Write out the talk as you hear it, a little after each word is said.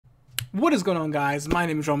What is going on, guys? My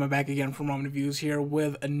name is Ramen, back again from Ramen Reviews here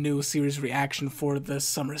with a new series reaction for this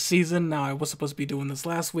summer season. Now, I was supposed to be doing this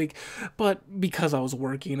last week, but because I was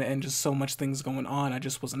working and just so much things going on, I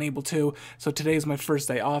just wasn't able to. So today is my first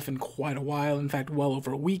day off in quite a while, in fact, well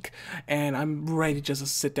over a week, and I'm ready just to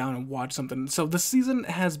sit down and watch something. So this season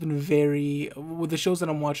has been with the shows that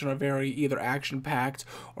I'm watching are very either action-packed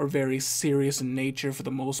or very serious in nature for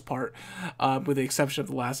the most part, with the exception of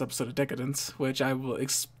the last episode of Decadence, which I will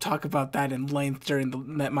talk about that in length during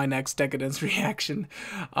my next Decadence reaction.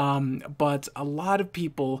 But a lot of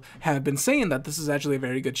people have been saying that this is actually a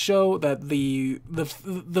very good show, that the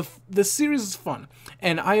series is fun,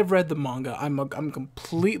 and I have read the manga. I'm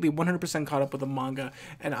completely 100% caught up with the manga,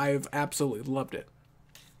 and I've absolutely loved it.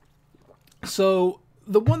 So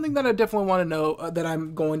the one thing that I definitely want to know, that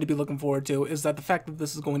I'm going to be looking forward to, is that the fact that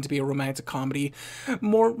this is going to be a romantic comedy,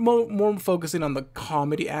 more focusing on the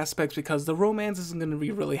comedy aspects, because the romance isn't going to be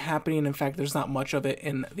really happening. In fact, there's not much of it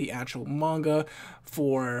in the actual manga.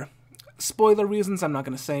 For spoiler reasons, I'm not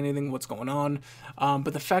going to say anything what's going on,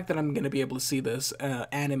 but the fact that I'm going to be able to see this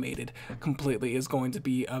animated completely is going to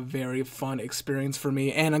be a very fun experience for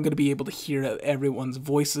me, and I'm going to be able to hear everyone's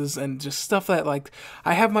voices and just stuff that, like,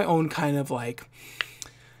 I have my own kind of, like,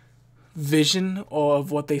 vision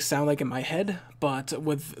of what they sound like in my head, but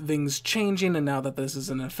with things changing, and now that this is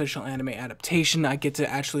an official anime adaptation, I get to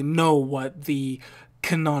actually know what the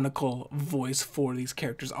canonical voice for these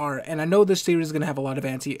characters are. And I know this series is going to have a lot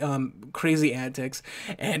of crazy antics,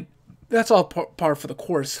 and that's all par for the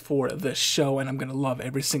course for this show, and I'm going to love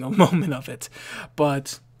every single moment of it.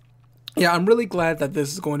 But yeah, I'm really glad that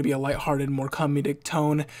this is going to be a lighthearted, more comedic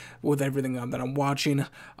tone with everything that I'm watching.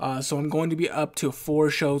 So I'm going to be up to 4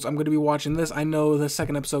 shows. I'm going to be watching this. I know the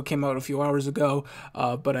second episode came out a few hours ago,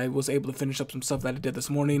 but I was able to finish up some stuff that I did this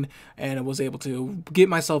morning, and I was able to get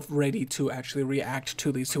myself ready to actually react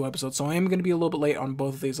to these 2 episodes. So I am going to be a little bit late on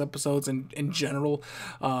both of these episodes in general,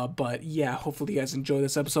 but yeah, hopefully you guys enjoy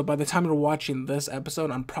this episode. By the time you're watching this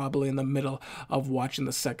episode, I'm probably in the middle of watching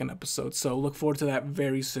the second episode, so look forward to that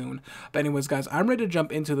very soon. But anyways, guys, I'm ready to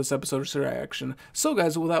jump into this episode's reaction. So,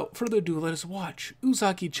 guys, without further ado, let us watch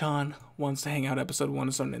Uzaki-chan Wants to Hang Out episode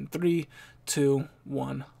 1, starting in 3, 2,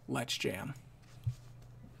 1, let's jam.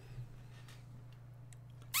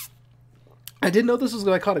 I didn't know this was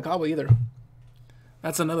like Katagawa either.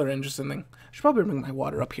 That's another interesting thing. I should probably bring my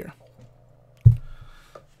water up here.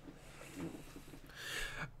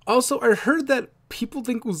 Also, I heard that people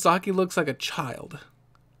think Uzaki looks like a child.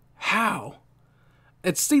 How?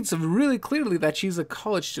 It states really clearly that she's a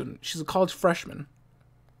college student. She's a college freshman.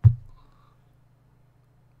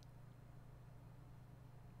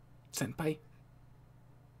 Senpai.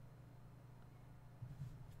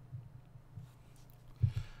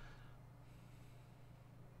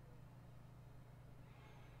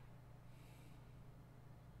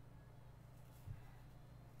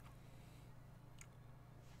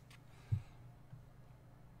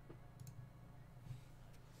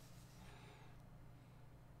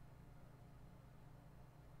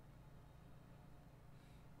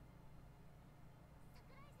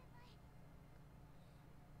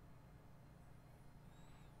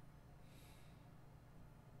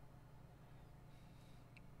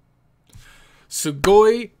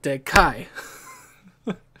 Sugoi dekai.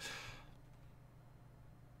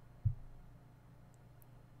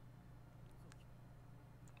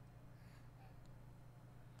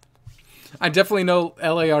 I definitely know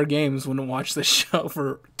LAR Games wouldn't watch this show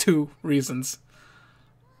for 2 reasons.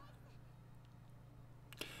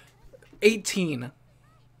 18.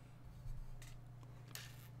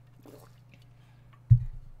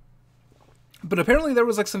 But apparently there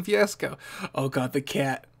was like some fiasco. Oh god, the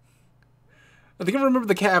cat. I think I remember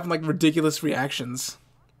the cat having like ridiculous reactions.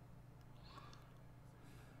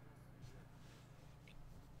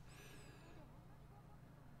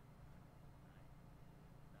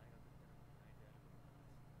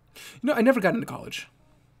 You know, I never got into college.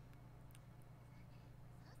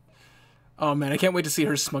 Oh man, I can't wait to see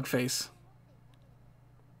her smug face.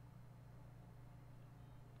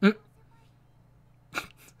 Mm.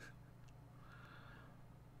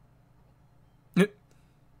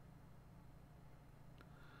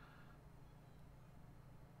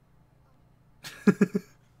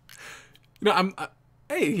 You know,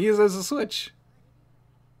 hey, he has a switch.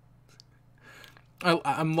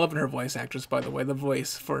 I'm loving her voice actress, by the way. The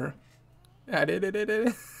voice for.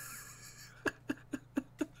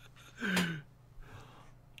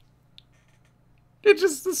 It's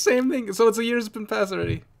just the same thing. So it's a year's been passed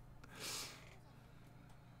already.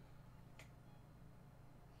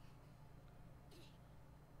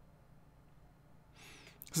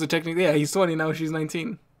 So technically, yeah, he's 20 now. She's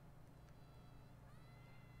 19.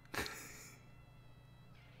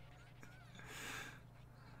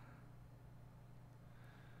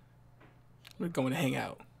 We're going to hang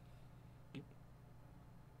out.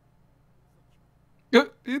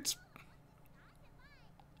 It's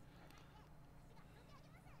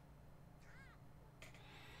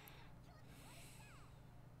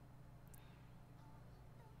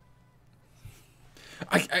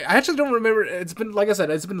I actually don't remember. It's been, like I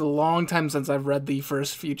said, it's been a long time since I've read the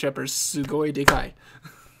first few chapters. Sugoi Dekai.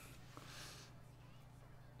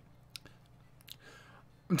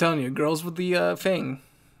 I'm telling you, girls with the fang.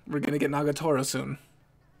 We're gonna get Nagatoro soon.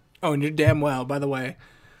 Oh, and you're damn well, by the way.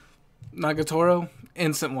 Nagatoro,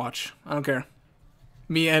 instant watch. I don't care.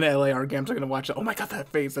 Me and LAR Games are gonna watch it. Oh my god, that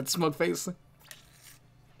face, that smug face.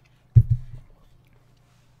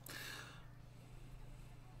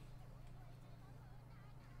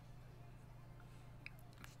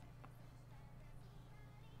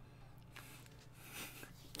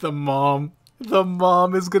 The mom. The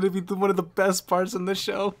mom is gonna be one of the best parts in the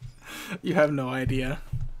show. You have no idea.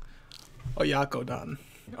 Oyako-dan.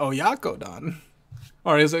 Oyako-dan.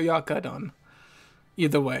 Or is it Oyaka-dan?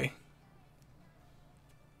 Either way.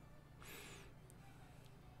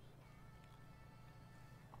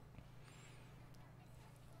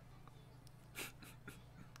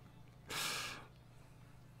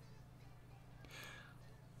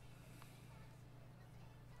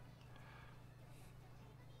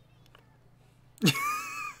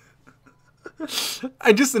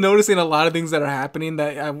 I'm just noticing a lot of things that are happening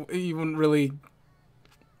that I even really,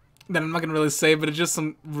 that I'm not gonna really say, but it's just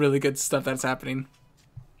some really good stuff that's happening.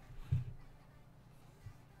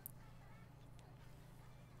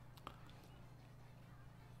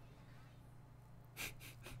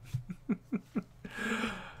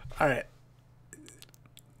 All right,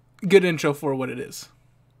 good intro for what it is.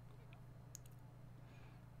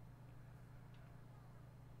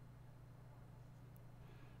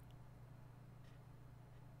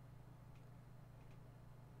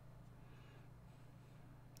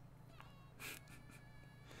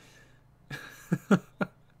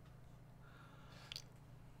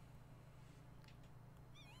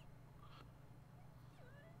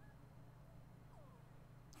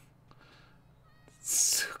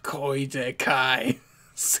 Sugoi Dekai.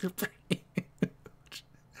 Super huge.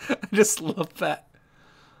 I just love that.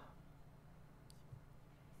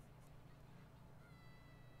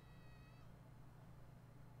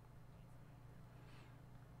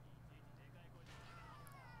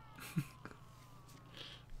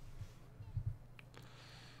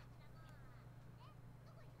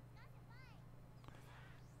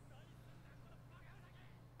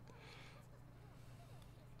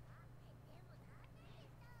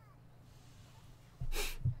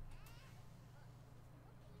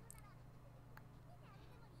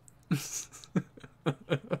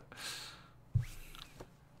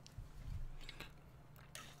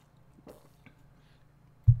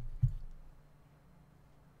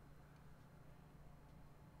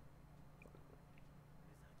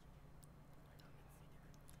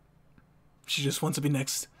 She just wants to be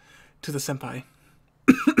next to the senpai.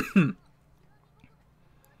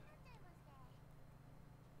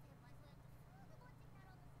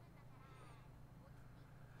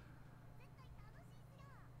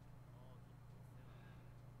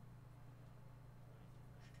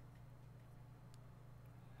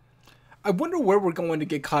 I wonder where we're going to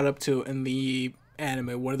get caught up to in the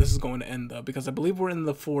anime, where this is going to end, though, because I believe we're in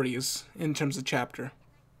the 40s in terms of chapter.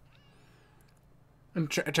 In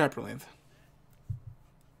chapter length.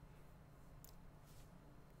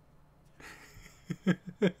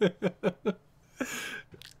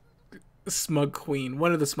 Smug Queen.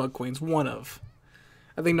 One of the Smug Queens. One of.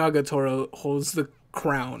 I think Nagatoro holds the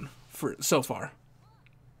crown for so far.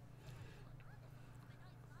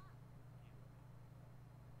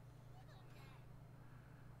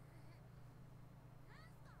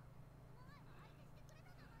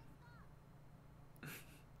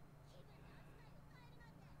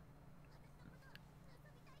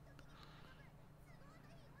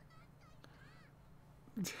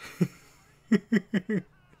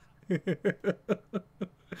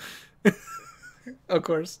 Of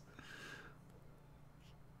course.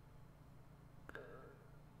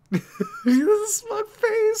 The smug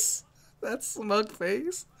face. That smug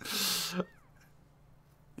face.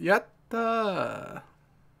 Yatta.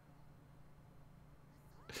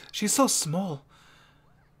 She's so small.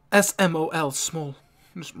 SMOL, small.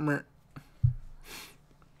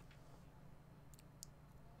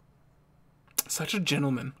 Such a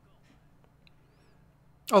gentleman.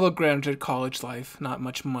 Although granted, college life, not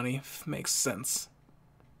much money, makes sense.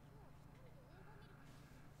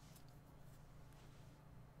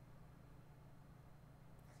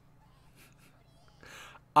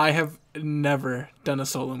 I have never done a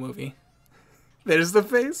solo movie. There's the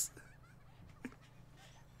face.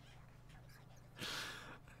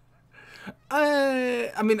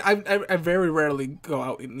 I mean, I very rarely go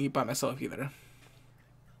out and eat by myself either.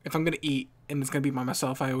 If I'm gonna eat and it's gonna be by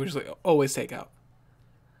myself, I always take out.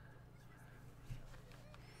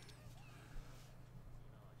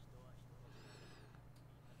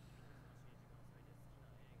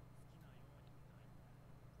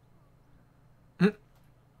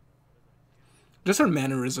 Just her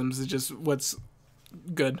mannerisms is just what's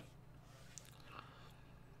good.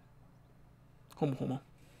 Homo homo.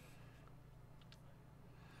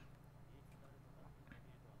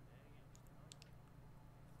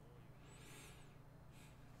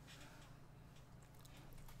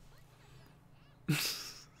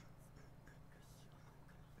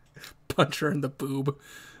 Punch her in the boob.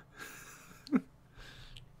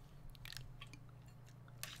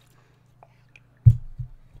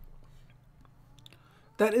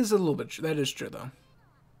 That is a little bit. That is true though.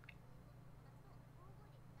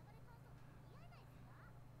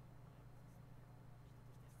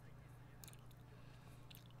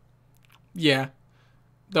 Yeah.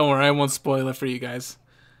 Don't worry, I won't spoil it for you guys.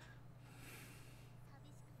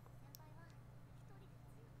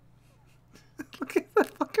 Look at that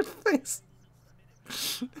fucking face.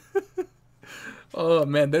 Oh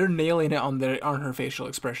man, they're nailing it on her facial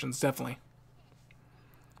expressions, definitely.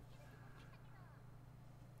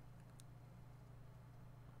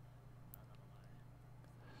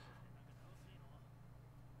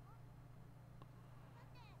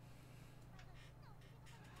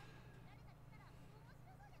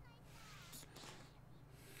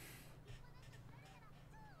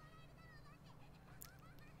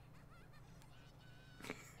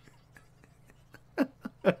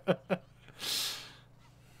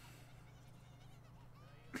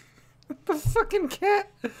 The fucking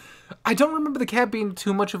cat. I don't remember the cat being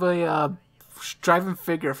too much of a driving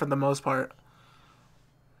figure for the most part.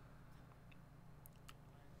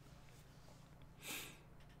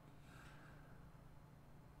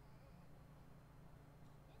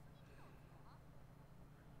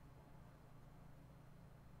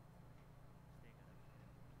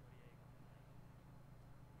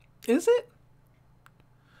 Is it?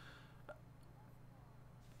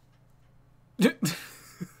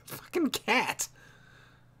 Fucking cat.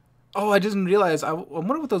 Oh, I didn't realize. I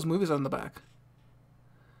wonder what those movies are on the back.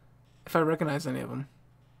 If I recognize any of them.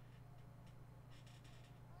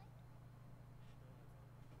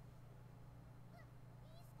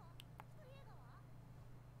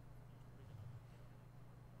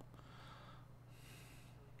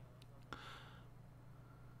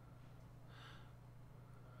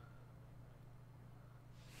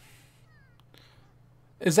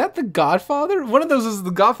 Is that The Godfather? One of those is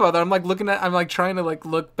The Godfather. I'm like looking at. I'm like trying to like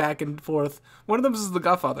look back and forth. One of them is The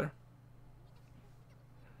Godfather.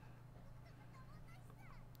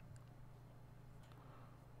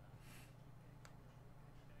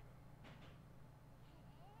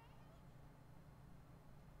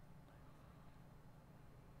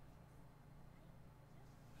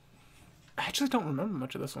 I actually don't remember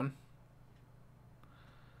much of this one.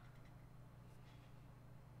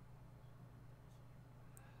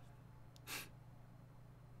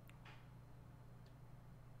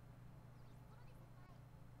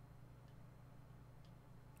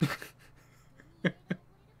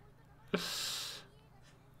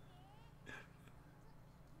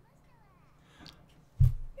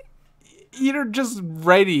 You're just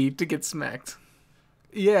ready to get smacked.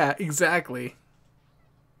 Yeah, exactly.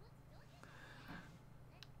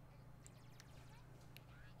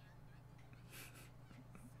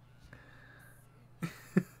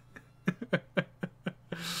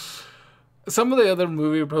 Some of the other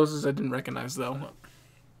movie posters I didn't recognize though.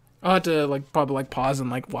 I'll have to like probably like pause and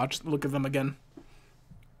like look at them again.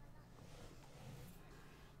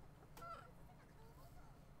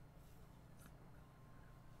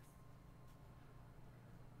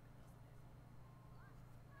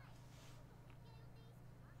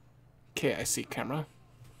 Okay, I see camera.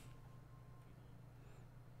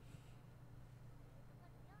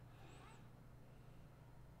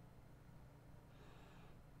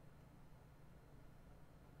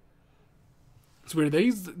 It's weird.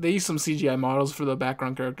 They use some CGI models for the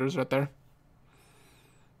background characters right there.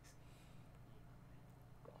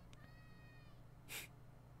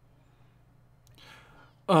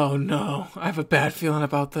 Oh no, I have a bad feeling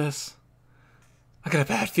about this. I got a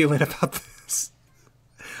bad feeling about this.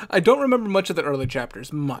 I don't remember much of the early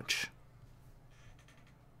chapters. Much.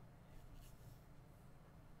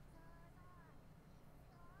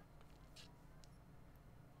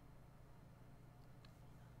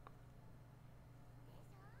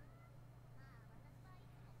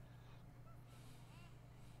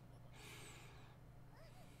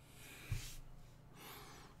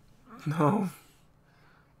 No.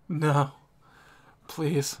 No.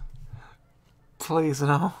 Please. Please,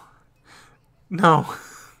 no. No.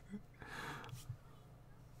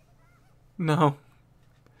 No.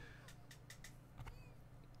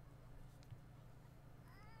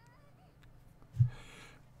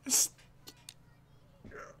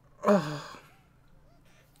 Oh.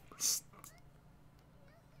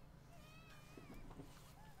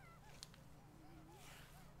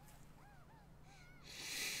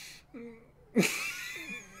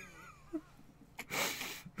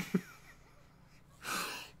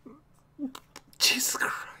 Jesus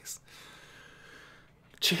Christ.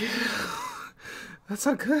 That's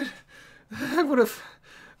not good. I would have.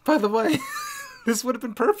 By the way, this would have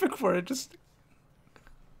been perfect for it. Just.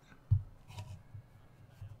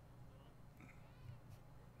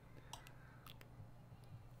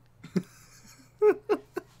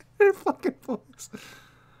 Her fucking voice.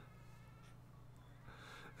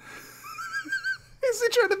 Is he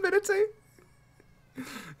trying to meditate?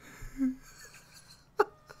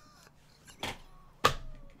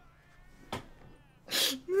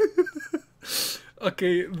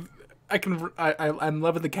 Okay, I'm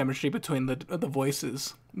loving the chemistry between the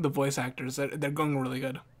voices, the voice actors. They're going really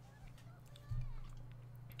good.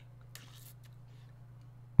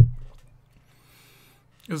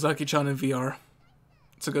 Uzaki-chan in VR.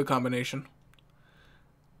 It's a good combination.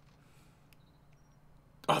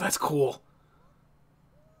 Oh, that's cool.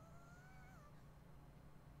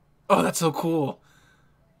 Oh, that's so cool.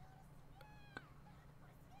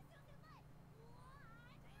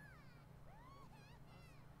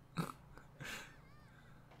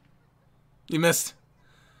 You missed.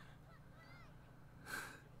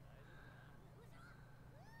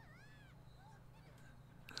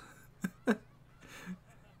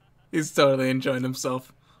 He's totally enjoying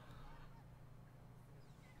himself.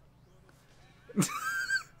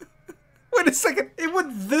 Wait a second. It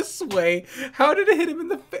went this way. How did it hit him in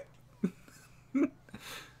the face?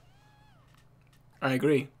 I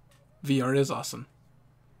agree. VR is awesome.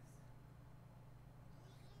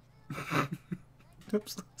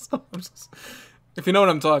 If you know what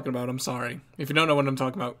I'm talking about, I'm sorry. If you don't know what I'm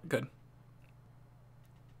talking about, good.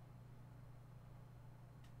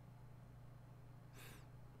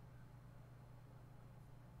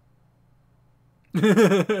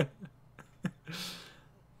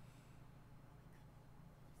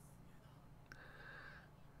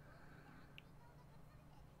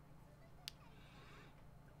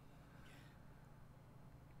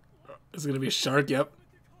 It's gonna be a shark, yep.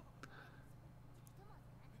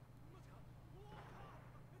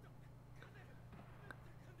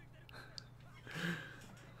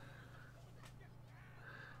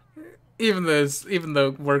 Even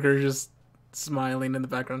the worker just smiling in the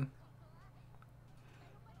background.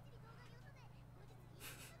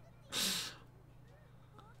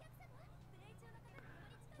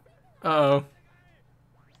 Uh-oh.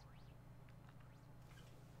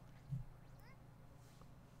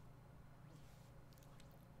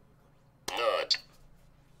 Not.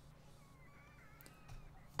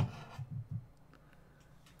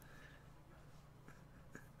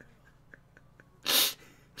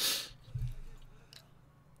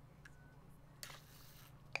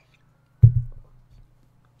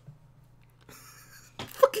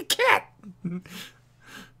 Fucking cat!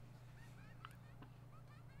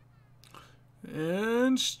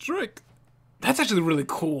 And strike. That's actually really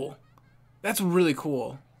cool. That's really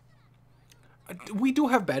cool. We do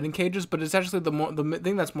have batting cages, but it's actually the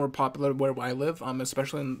thing that's more popular where I live,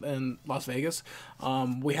 especially in Las Vegas.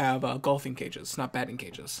 We have golfing cages, not batting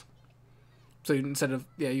cages. So instead of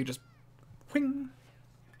you just, wing.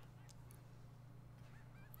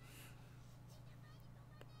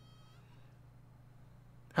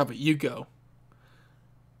 How about you go?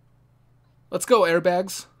 Let's go,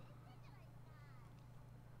 airbags.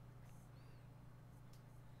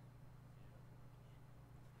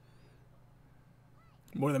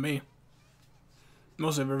 More than me.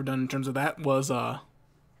 Most I've ever done in terms of that was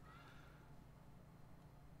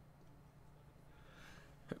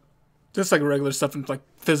just like regular stuff in like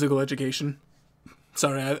physical education.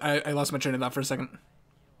 Sorry, I lost my train of thought for a second.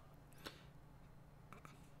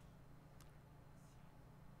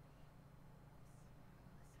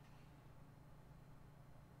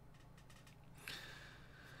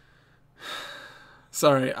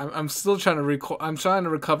 Sorry, I'm still trying to I'm trying to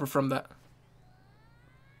recover from that.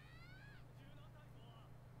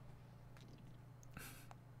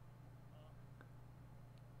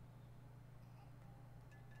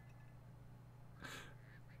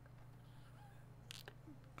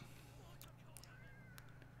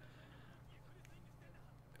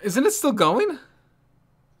 Isn't it still going?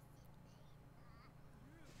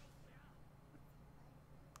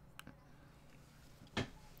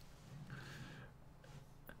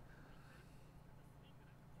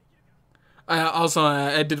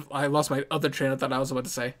 I lost my other train of thought I was about to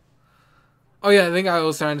say. Oh yeah, I think I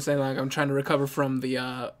was trying to say like I'm trying to recover from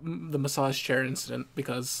the massage chair incident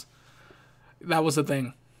because that was the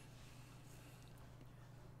thing.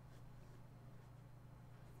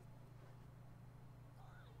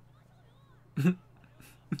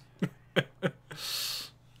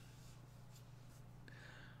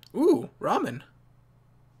 Ooh, ramen.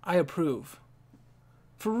 I approve.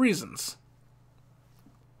 For reasons.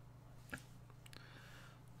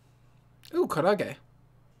 Ooh, karage.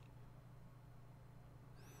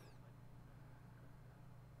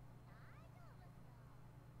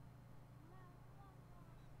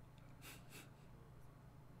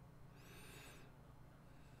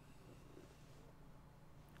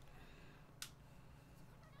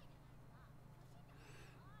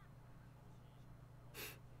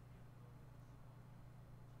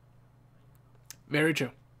 Very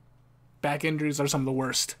true. Back injuries are some of the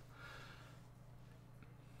worst.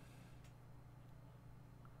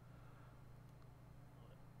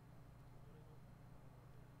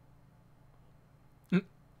 Mm,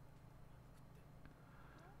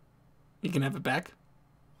 you can have it back.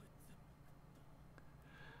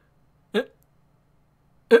 Uh,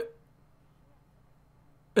 uh,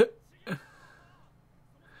 uh.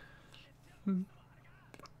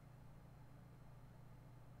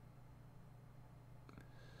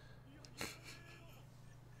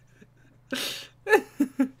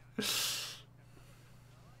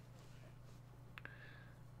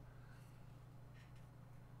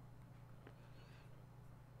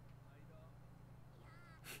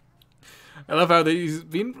 I love how he's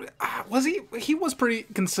being. Was he? He was pretty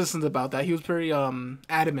consistent about that. He was pretty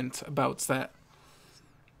adamant about that.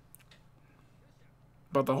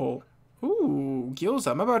 About the whole. Ooh,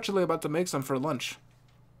 gyoza. I'm actually about to make some for lunch.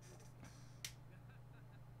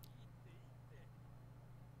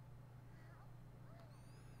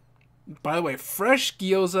 By the way, fresh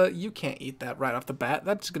gyoza, you can't eat that right off the bat.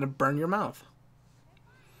 That's gonna burn your mouth.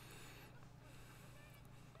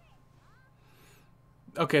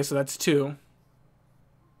 Okay, so that's two.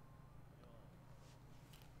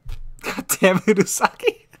 God damn it,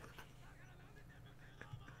 Uzaki.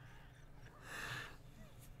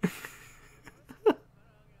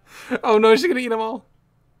 Oh no, is she gonna eat them all?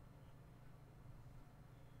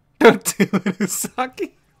 Don't do it,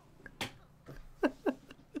 Uzaki.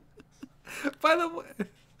 By the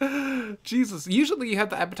way, Jesus. Usually you have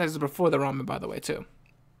the appetizers before the ramen, by the way, too.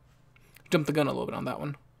 Jumped the gun a little bit on that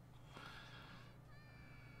one.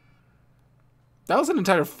 That was an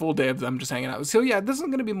entire full day of them just hanging out. So yeah, this is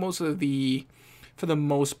gonna be most of the, for the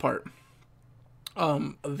most part,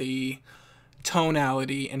 the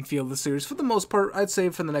tonality and feel of the series. For the most part, I'd say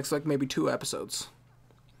for the next like maybe 2 episodes.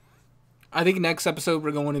 I think next episode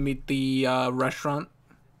we're going to meet the restaurant.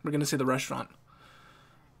 We're gonna see the restaurant.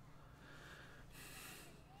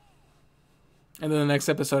 And then the next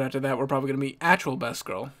episode after that, we're probably gonna meet actual best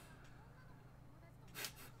girl.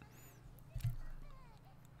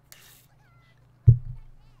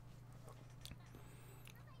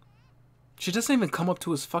 She doesn't even come up to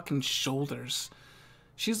his fucking shoulders.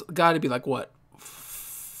 She's got to be like what,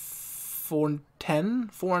 4'10",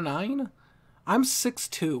 4'9"? I'm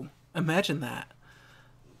 6'2". Imagine that.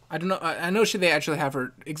 I don't know. I know they actually have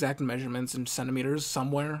her exact measurements in centimeters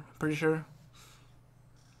somewhere. Pretty sure.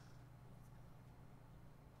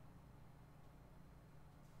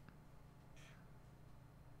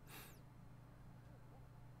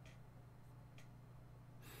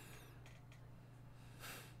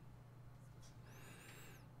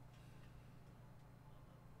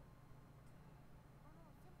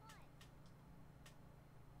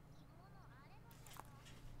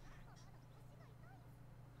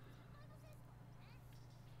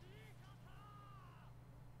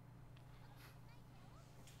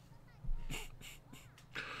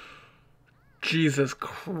 Jesus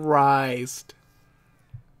Christ.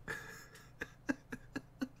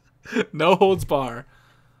 No holds bar.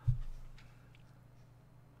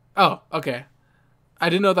 Oh, okay. I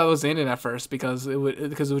didn't know that was in it at first because it was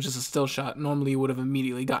just a still shot. Normally, you would have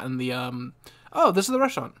immediately gotten the Oh, this is the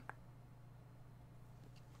restaurant.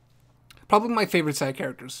 Probably my favorite side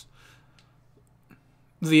characters.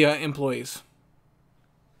 The employees.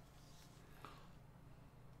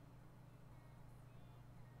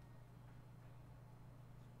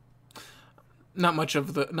 Not much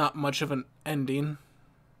of an ending.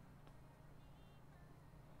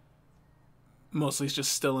 Mostly it's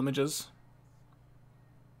just still images.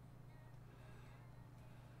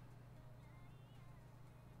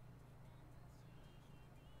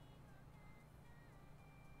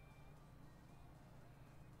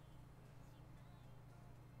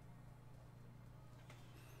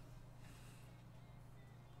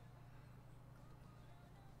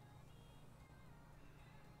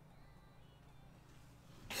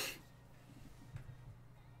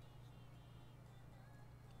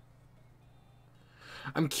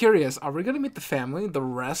 I'm curious, are we going to meet the family, the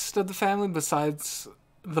rest of the family besides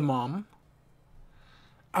the mom?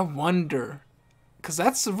 I wonder. Because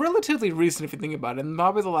that's relatively recent if you think about it. And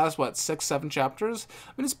probably the last, 6, 7 chapters?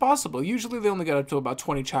 I mean, it's possible. Usually they only get up to about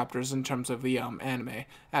 20 chapters in terms of the anime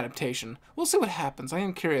adaptation. We'll see what happens. I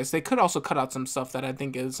am curious. They could also cut out some stuff that I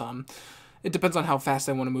think is... it depends on how fast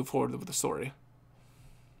they want to move forward with the story.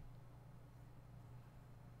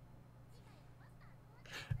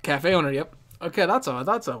 Cafe owner, yep. Okay, that's all. I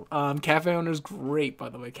thought so. Cafe owner's great, by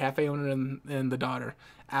the way. Cafe owner and the daughter.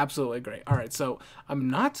 Absolutely great. All right, so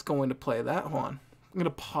I'm not going to play that. Hold on. I'm going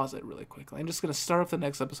to pause it really quickly. I'm just going to start off the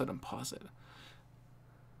next episode and pause it.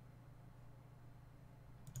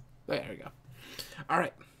 There we go. All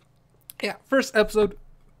right. Yeah, first episode,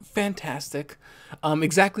 fantastic.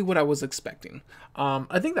 Exactly what I was expecting.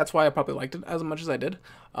 I think that's why I probably liked it as much as I did,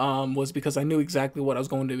 was because I knew exactly what I was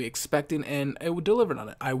going to be expecting, and it delivered on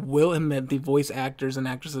it. I will admit the voice actors and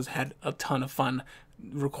actresses had a ton of fun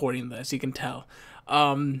recording this, you can tell.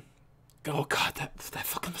 Oh god, that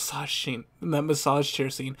fucking massage scene, that massage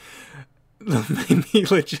chair scene made me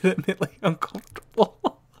legitimately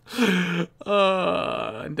uncomfortable.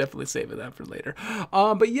 I'm definitely saving that for later.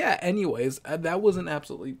 But yeah, anyways, that was an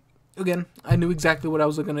absolutely... Again, I knew exactly what I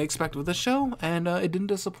was going to expect with the show, and it didn't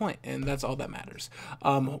disappoint, and that's all that matters.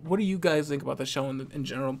 What do you guys think about the show in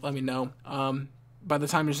general? Let me know. By the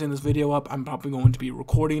time you're seeing this video up, I'm probably going to be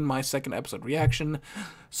recording my second episode reaction,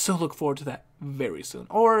 so look forward to that very soon.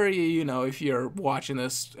 Or, you know, if you're watching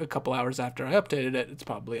this a couple hours after I updated it, it's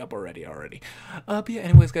probably up already. But yeah,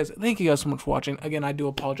 anyways, guys, thank you guys so much for watching. Again, I do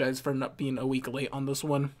apologize for not being a week late on this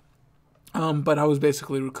one. But I was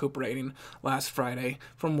basically recuperating last Friday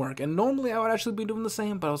from work, and normally I would actually be doing the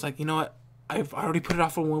same, but I was like, you know what, I've already put it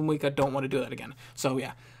off for 1 week, I don't want to do that again. So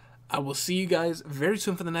yeah, I will see you guys very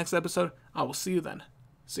soon for the next episode. I will see you then.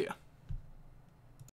 See ya.